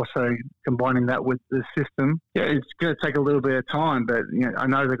then also combining that with the system. Yeah, it's going to take a little bit of time, but I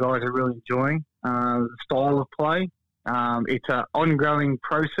know the guys are really enjoying the style of play. It's an ongoing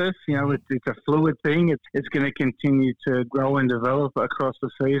process. It's a fluid thing. It's going to continue to grow and develop across the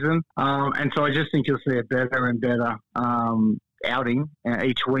season. And so I just think you'll see a better and better outing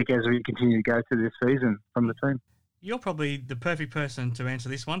each week as we continue to go through this season from the team. You're probably the perfect person to answer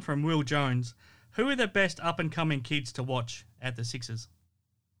this one from Will Jones. Who are the best up-and-coming kids to watch at the Sixers?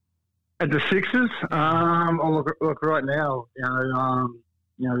 At the Sixers, look right now,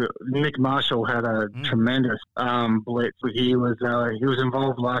 Nick Marshall had a tremendous blitz. He was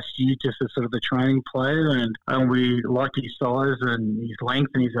involved last year just as sort of a training player, and we like his size and his length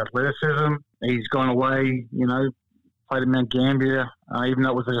and his athleticism. He's gone away, played in Mount Gambier, even though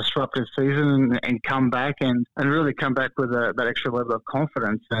it was a disruptive season, and come back and really come back with that extra level of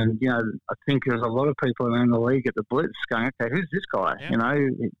confidence. And, I think there's a lot of people around the league at the Blitz going, okay, who's this guy? Yeah.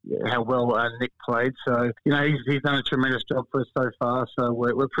 How well Nick played. So, he's done a tremendous job for us so far. So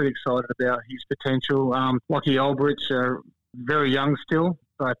we're pretty excited about his potential. Lockie Aldrich, very young still.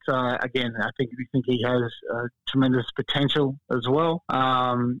 But, again, I think we think he has tremendous potential as well.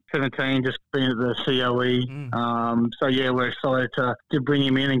 17, just being at the COE. We're excited to bring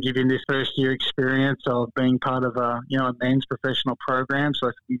him in and give him this first-year experience of being part of a men's professional program.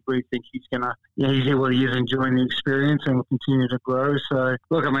 So we think he's going to, he's enjoying the experience and will continue to grow. So,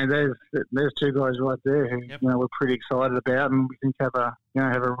 look, there's two guys right there who, we're pretty excited about and we think have a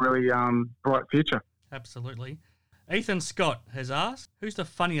really bright future. Absolutely. Ethan Scott has asked, who's the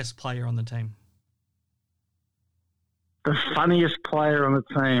funniest player on the team? The funniest player on the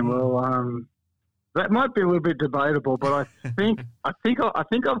team? Well, that might be a little bit debatable, but I think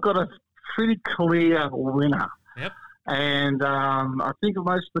I've got a pretty clear winner. Yep. And I think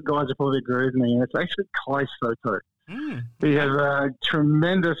most of the guys will probably agree with me. And it's actually Kai Soto. He has a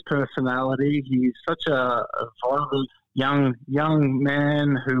tremendous personality. He's such a vibrant young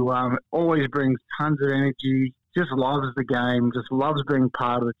man who always brings tons of energy. Just loves the game, just loves being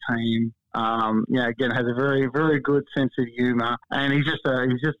part of the team. Again, has a very, very good sense of humour, and he's just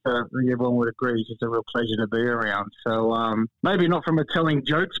everyone would agree, he's just a real pleasure to be around. So maybe not from a telling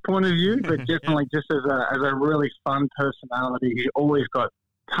jokes point of view, but definitely just as a really fun personality. He always got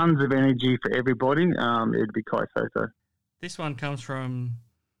tons of energy for everybody. It'd be Kai Soto. This one comes from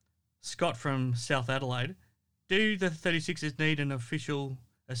Scott from South Adelaide. Do the 36ers need an official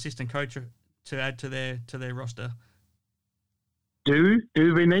assistant coach to add to their roster? Do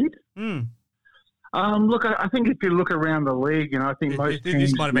we need? Look, I think if you look around the league, I think most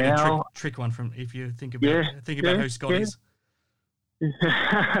teams this might have been now, a trick one from if you think about who Scott is.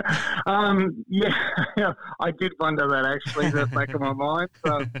 I did wonder that actually. That's back of my mind.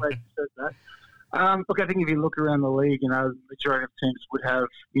 So I'm glad you said that. Look, I think if you look around the league, the majority of teams would have,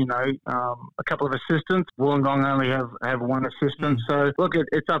 a couple of assistants. Wollongong only have one assistant. So, look,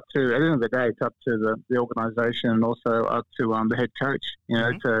 it's up to, at the end of the day, it's up to the organisation and also up to the head coach,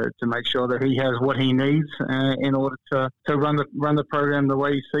 to make sure that he has what he needs in order to run the program the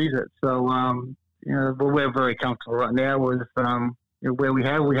way he sees it. So, but we're very comfortable right now with where we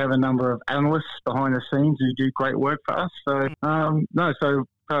have a number of analysts behind the scenes who do great work for us. So,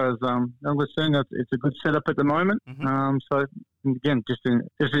 as we're seeing, it's a good setup at the moment. So again, just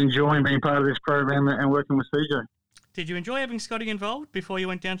enjoying being part of this program and working with CJ. Did you enjoy having Scotty involved before you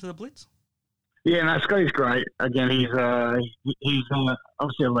went down to the Blitz? Yeah, no, Scotty's great. Again, he's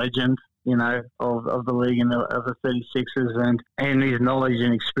obviously a legend, of the league and of the 36ers, and his knowledge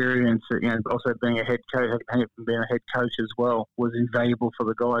and experience, also being a head coach, being a head coach as well, was invaluable for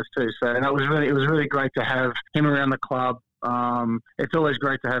the guys too. So it was really great to have him around the club. It's always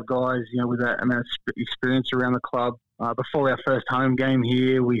great to have guys, with that amount of experience around the club. Before our first home game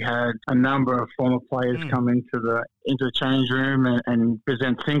here, we had a number of former players come into the change room and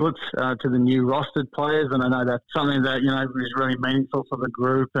present singlets to the new rostered players, and I know that's something that is really meaningful for the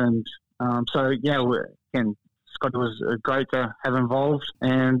group. And again, Scott was great to have involved,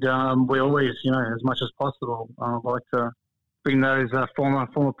 and we always, as much as possible, like to bring those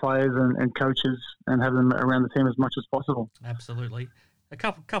former players and coaches and have them around the team as much as possible. Absolutely. A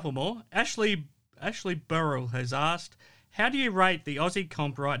couple more. Ashley Burrell has asked, how do you rate the Aussie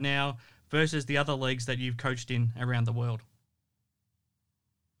comp right now versus the other leagues that you've coached in around the world?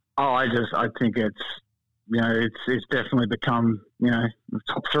 I think it's definitely become,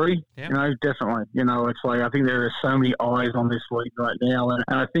 top three, definitely. It's like, I think there are so many eyes on this league right now. And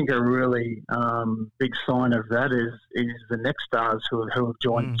I think a really big sign of that is the next stars who have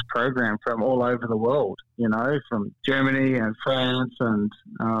joined this program from all over the world, from Germany and France and,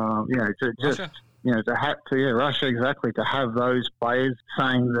 Russia. Russia, exactly, to have those players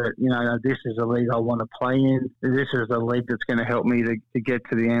saying that, this is a league I want to play in. This is a league that's going to help me to get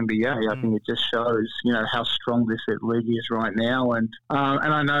to the NBA. I think it just shows, how strong this league is right now. And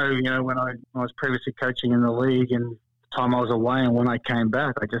I know, when I was previously coaching in the league and the time I was away and when I came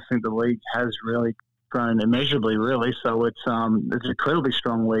back, I just think the league has really grown immeasurably, really. So it's an incredibly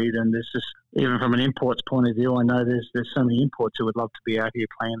strong lead, and there's just, even from an imports point of view, I know there's so many imports who would love to be out here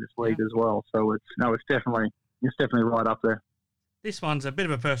playing this league as well. So it's definitely right up there. This one's a bit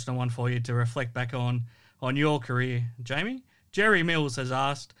of a personal one for you to reflect back on your career, Jamie. Jerry Mills has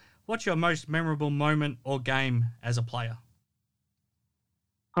asked, what's your most memorable moment or game as a player?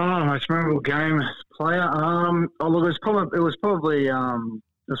 Oh, most memorable game as a player. Look, it was probably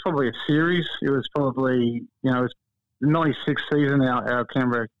a series. It was probably, it was the '96 season. Our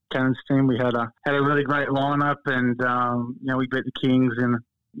Canberra Cannons team. We had a really great lineup, and we beat the Kings in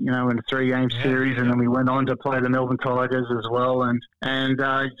a 3-game series, and then we went on to play the Melbourne Tigers as well, and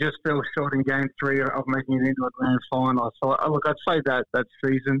just fell short in Game 3 of making it into a grand final. So look, I'd say that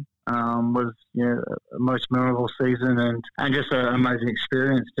season was the most memorable season, and just an amazing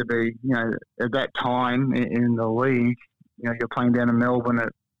experience to be at that time in the league. You're playing down in Melbourne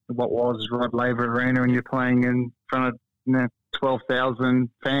at what was Rod Laver Arena, and you're playing in front of 12,000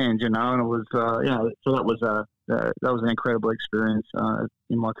 fans, and it was so that was an incredible experience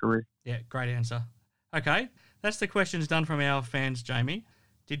in my career. Yeah, great answer. Okay, that's the questions done from our fans, Jamie.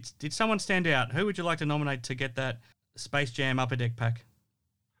 Did someone stand out? Who would you like to nominate to get that Space Jam Upper Deck pack?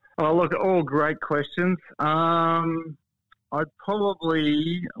 Oh, look, all great questions. I'd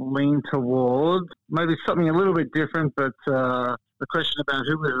probably lean towards maybe something a little bit different, but the question about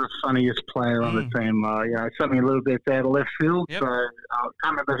who was the funniest player on the team, something a little bit out of left field. Yep. So I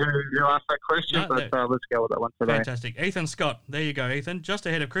can't remember who asked that question, but let's go with that one today. Fantastic. Ethan Scott. There you go, Ethan. Just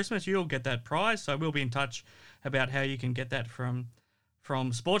ahead of Christmas, you'll get that prize, so we'll be in touch about how you can get that from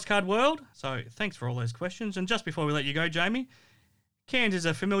Sports Card World. So thanks for all those questions. And just before we let you go, Jamie, Cairns is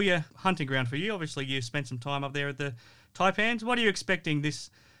a familiar hunting ground for you. Obviously, you spent some time up there at the Taipans. What are you expecting this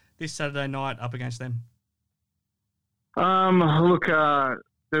Saturday night up against them? Look,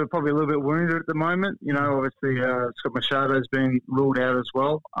 they're probably a little bit wounded at the moment. Obviously, Scott Machado's been ruled out as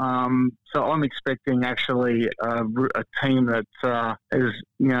well. So I'm expecting actually a team that is,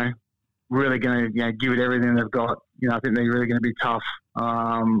 really going to give it everything they've got. I think they're really going to be tough.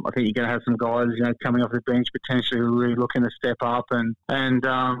 I think you're going to have some guys, coming off the bench potentially who are really looking to step up and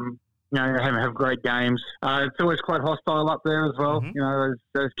have great games. It's always quite hostile up there as well,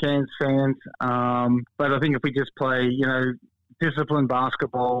 those Cairns fans. But I think if we just play, disciplined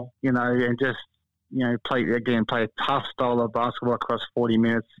basketball, and just, play a tough style of basketball across 40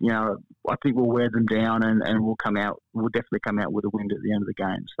 minutes, I think we'll wear them down and we'll definitely come out with a win at the end of the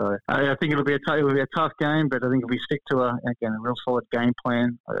game. So I think it'll be a tough game, but I think if we stick to a real solid game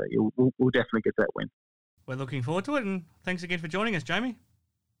plan, we'll definitely get that win. We're looking forward to it, and thanks again for joining us, Jamie.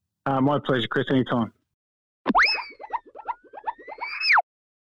 My pleasure, Chris, anytime.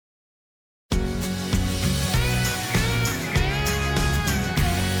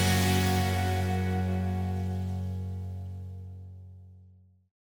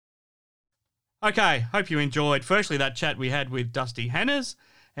 Okay, hope you enjoyed firstly that chat we had with Dusty Hanners,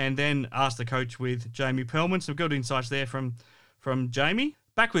 and then Ask the Coach with Jamie Perlman. Some good insights there from Jamie.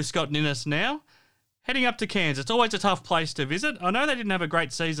 Back with Scott Ninnis now. Heading up to Cairns, it's always a tough place to visit. I know they didn't have a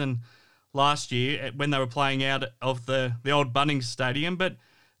great season last year when they were playing out of the old Bunnings Stadium, but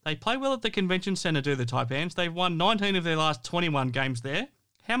they play well at the Convention Centre, do the Taipans. They've won 19 of their last 21 games there.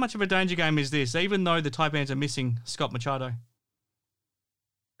 How much of a danger game is this, even though the Taipans are missing Scott Machado?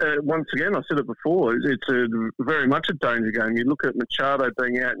 Once again, I said it before, it's very much a danger game. You look at Machado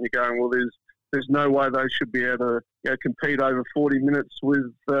being out and you're going, well, there's no way they should be able to compete over 40 minutes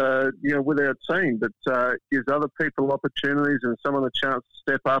with our team, but gives other people opportunities and some of the chance to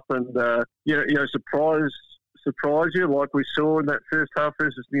step up and surprise you like we saw in that first half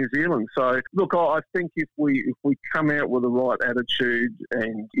versus New Zealand. So look, I think if we come out with the right attitude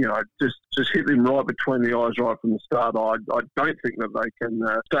and just hit them right between the eyes right from the start, I don't think that they can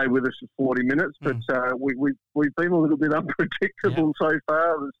stay with us for 40 minutes. But we've been a little bit unpredictable so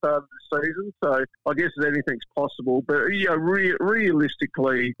far at the start of the season. So I guess anything's possible. But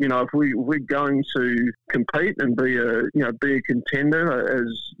realistically, if we're going to compete and be a contender, as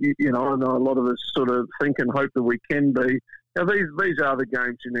I know a lot of us sort of think and hope that we can be. These are the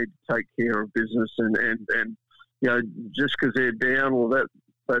games you need to take care of business, and just because they're down, well,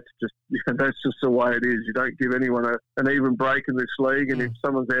 that's just the way it is. You don't give anyone an even break in this league, and if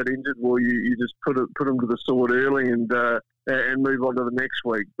someone's out injured, well, you just put them to the sword early and move on to the next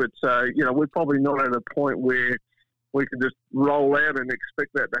week. But we're probably not at a point where we can just roll out and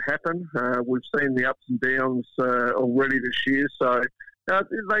expect that to happen. We've seen the ups and downs already this year, so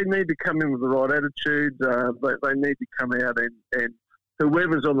they need to come in with the right attitude. They need to come out and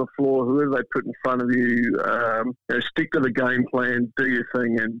whoever's on the floor, whoever they put in front of you, stick to the game plan, do your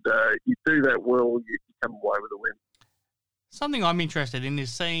thing, and you do that well, you come away with a win. Something I'm interested in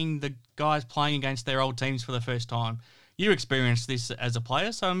is seeing the guys playing against their old teams for the first time. You experienced this as a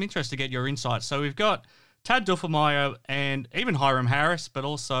player, so I'm interested to get your insights. So we've got Tad Duffelmeyer and even Hiram Harris, but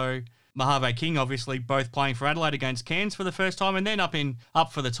also Mojave King, obviously, both playing for Adelaide against Cairns for the first time, and then up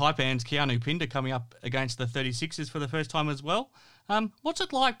for the Taipans, Keanu Pinder coming up against the 36ers for the first time as well. What's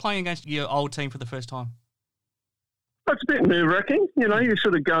it like playing against your old team for the first time? It's a bit nerve-wracking. You're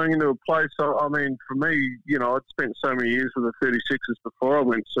sort of going into a place, I mean, for me, I'd spent so many years with the 36ers before I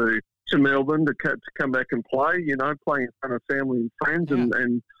went to Melbourne to come back and play, playing in front of family and friends, and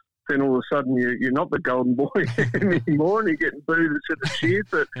then all of a sudden you're not the golden boy anymore, and you're getting booed instead of cheered.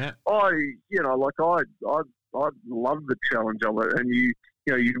 But I love the challenge of it, and you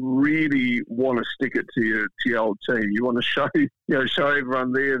really want to stick it to your old team. You want to show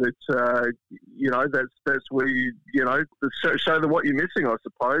everyone there that that's where show them what you're missing, I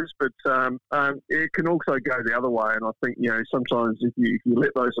suppose. But it can also go the other way, and I think sometimes if you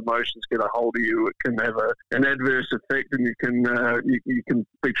let those emotions get a hold of you, it can have an adverse effect, and you can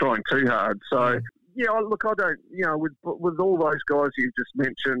be trying too hard. So look, I don't with all those guys you just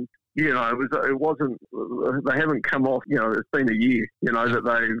mentioned. It wasn't. They haven't come off. It's been a year.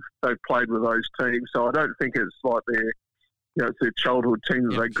 That they've played with those teams. So I don't think it's like it's their childhood team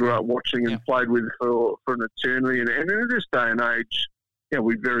that they grew up watching and played with for an eternity. And in this day and age,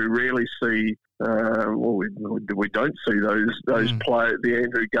 we very rarely see. We don't see those players, the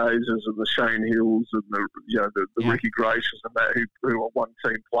Andrew Gazers and the Shane Hills and the Ricky Gracious and that who are one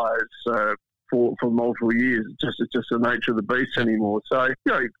team players. For multiple years. It's just the nature of the beast anymore. So,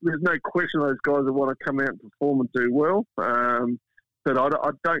 there's no question those guys that want to come out and perform and do well. But I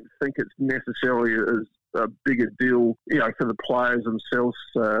don't think it's necessarily as a bigger deal, for the players themselves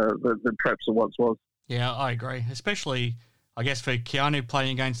than perhaps it once was. Yeah, I agree. Especially, I guess, for Keanu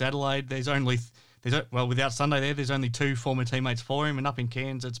playing against Adelaide, without Sunday there's only 2 former teammates for him, and up in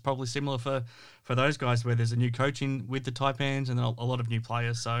Cairns, it's probably similar for those guys where there's a new coach in with the Taipans and a lot of new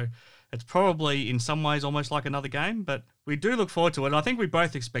players. So it's probably in some ways almost like another game, but we do look forward to it. I think we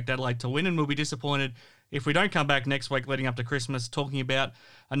both expect Adelaide to win, and we'll be disappointed if we don't come back next week leading up to Christmas talking about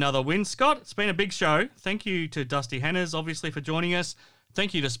another win. Scott, it's been a big show. Thank you to Dusty Hanners, obviously, for joining us.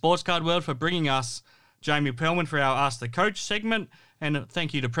 Thank you to Sports Card World for bringing us Jamie Perlman for our Ask the Coach segment, and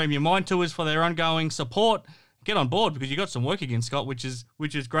thank you to Premium Mind Tours for their ongoing support. Get on board because you got some work again, Scott, which is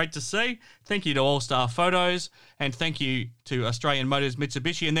great to see. Thank you to All Star Photos, and thank you to Australian Motors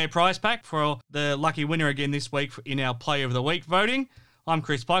Mitsubishi and their prize pack for the lucky winner again this week in our Player of the Week voting. I'm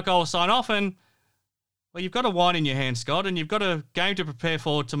Chris Pike. I'll sign off, and you've got a wine in your hand, Scott, and you've got a game to prepare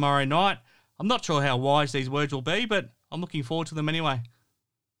for tomorrow night. I'm not sure how wise these words will be, but I'm looking forward to them anyway.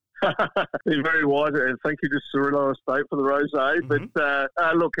 You're very wise, and thank you to Cirillo Estate for the rosé. Mm-hmm. But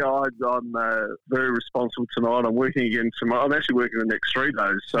look, I'm very responsible tonight. I'm working again tomorrow. I'm actually working the next 3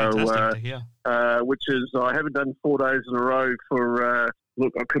 days, so which is I haven't done 4 days in a row for.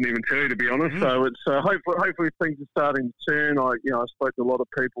 Look, I couldn't even tell you, to be honest. Mm-hmm. So it's hopefully things are starting to turn. I spoke to a lot of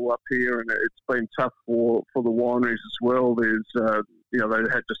people up here, and it's been tough for the wineries as well. There's they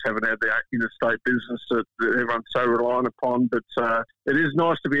haven't had the interstate business that everyone's so reliant upon. But it is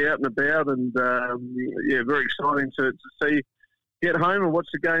nice to be out and about, and very exciting to get home and watch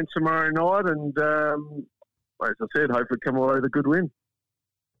the game tomorrow night. And as I said, hopefully come away with a good win.